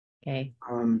Okay.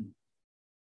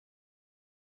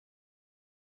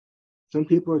 Some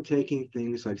people are taking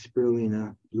things like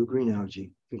spirulina, blue-green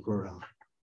algae, and chlorella.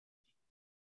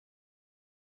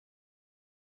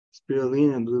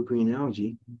 Spirulina and blue-green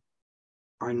algae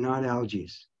are not algae.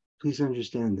 Please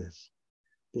understand this.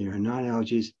 They are not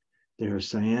algae. They are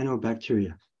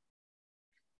cyanobacteria.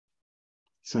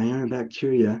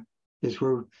 Cyanobacteria is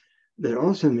where they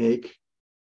also make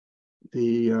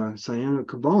the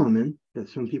cyanocobalamin that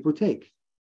some people take.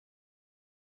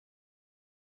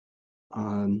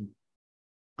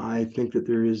 I think that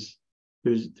there's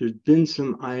been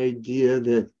some idea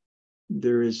that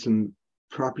there is some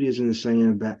properties in the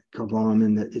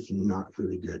cyanocobalamin that it's not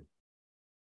really good.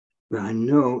 But I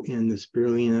know in the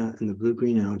spirulina and the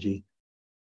blue-green algae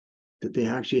that they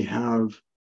actually have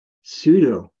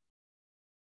pseudo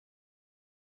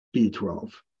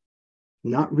B12,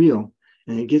 not real,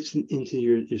 and it gets into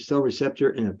your cell receptor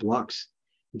and it blocks,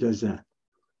 it does that.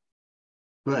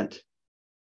 But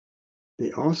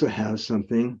they also have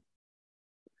something,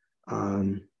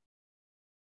 trying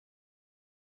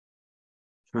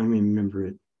to remember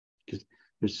it, because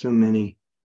there's so many,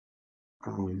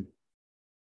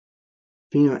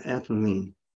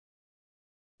 phenylethylamine.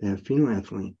 They have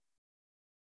phenylethylamine,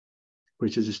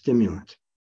 which is a stimulant.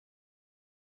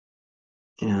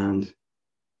 And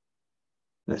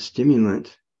that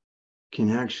stimulant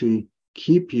can actually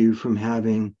keep you from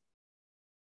having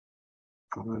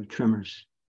tremors.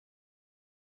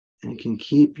 And it can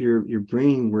keep your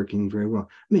brain working very well.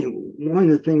 I mean, one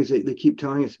of the things that they keep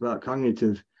telling us about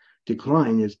cognitive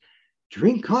decline is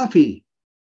drink coffee.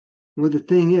 Well, the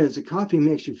thing is, the coffee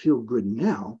makes you feel good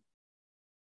now.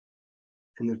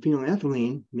 And the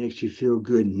phenylethylamine makes you feel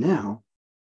good now.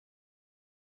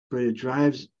 But it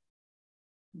drives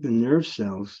the nerve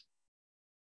cells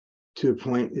to a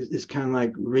point, it's kind of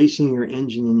like racing your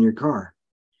engine in your car.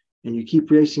 And you keep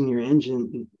racing your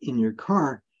engine in your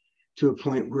car to a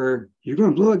point where you're going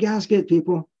to blow a gasket,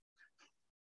 people.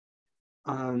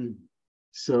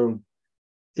 So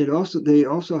they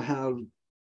also have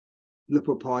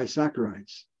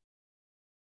lipopolysaccharides.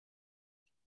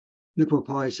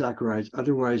 Lipopolysaccharides,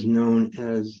 otherwise known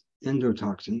as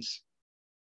endotoxins,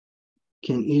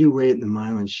 can eat away at the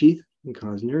myelin sheath and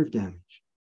cause nerve damage.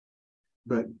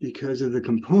 But because of the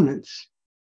components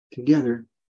together,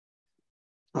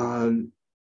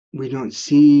 we don't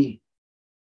see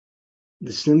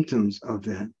the symptoms of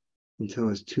that until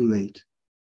it's too late.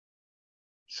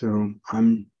 So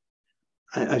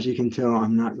as you can tell,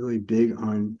 I'm not really big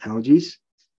on algae.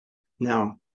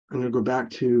 Now, I'm going to go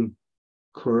back to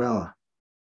chlorella.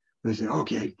 And I say,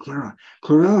 okay, chlorella.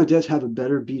 Chlorella does have a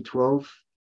better B12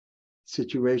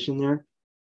 situation there.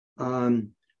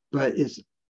 But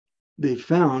they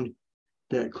found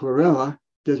that chlorella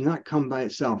does not come by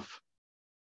itself.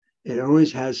 It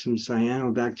always has some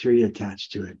cyanobacteria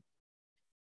attached to it.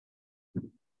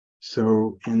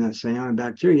 So, and that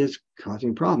cyanobacteria is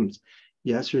causing problems.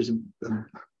 Yes, there's a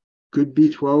good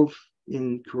B12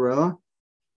 in chlorella,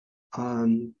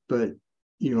 but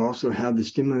you also have the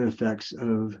stimulant effects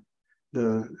of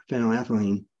the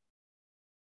phenylethylamine.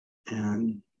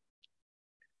 And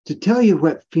to tell you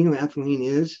what phenylethylamine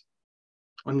is,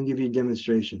 I'm going to give you a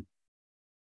demonstration.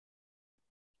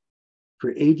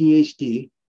 For ADHD,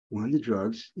 one of the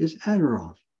drugs is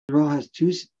Adderall. Adderall has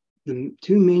the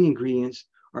two main ingredients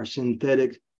are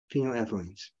synthetic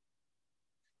phenylethylamines.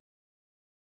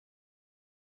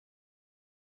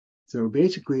 So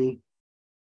basically,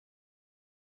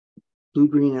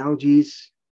 blue-green algae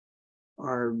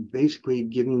are basically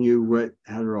giving you what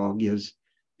Adderall gives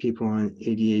people on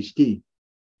ADHD.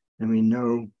 And we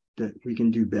know that we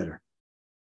can do better.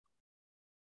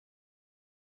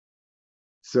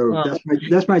 So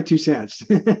that's my 2 cents.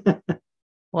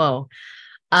 Whoa.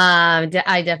 I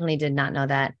definitely did not know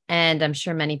that. And I'm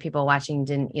sure many people watching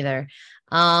didn't either.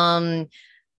 Yeah,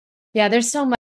 there's so much.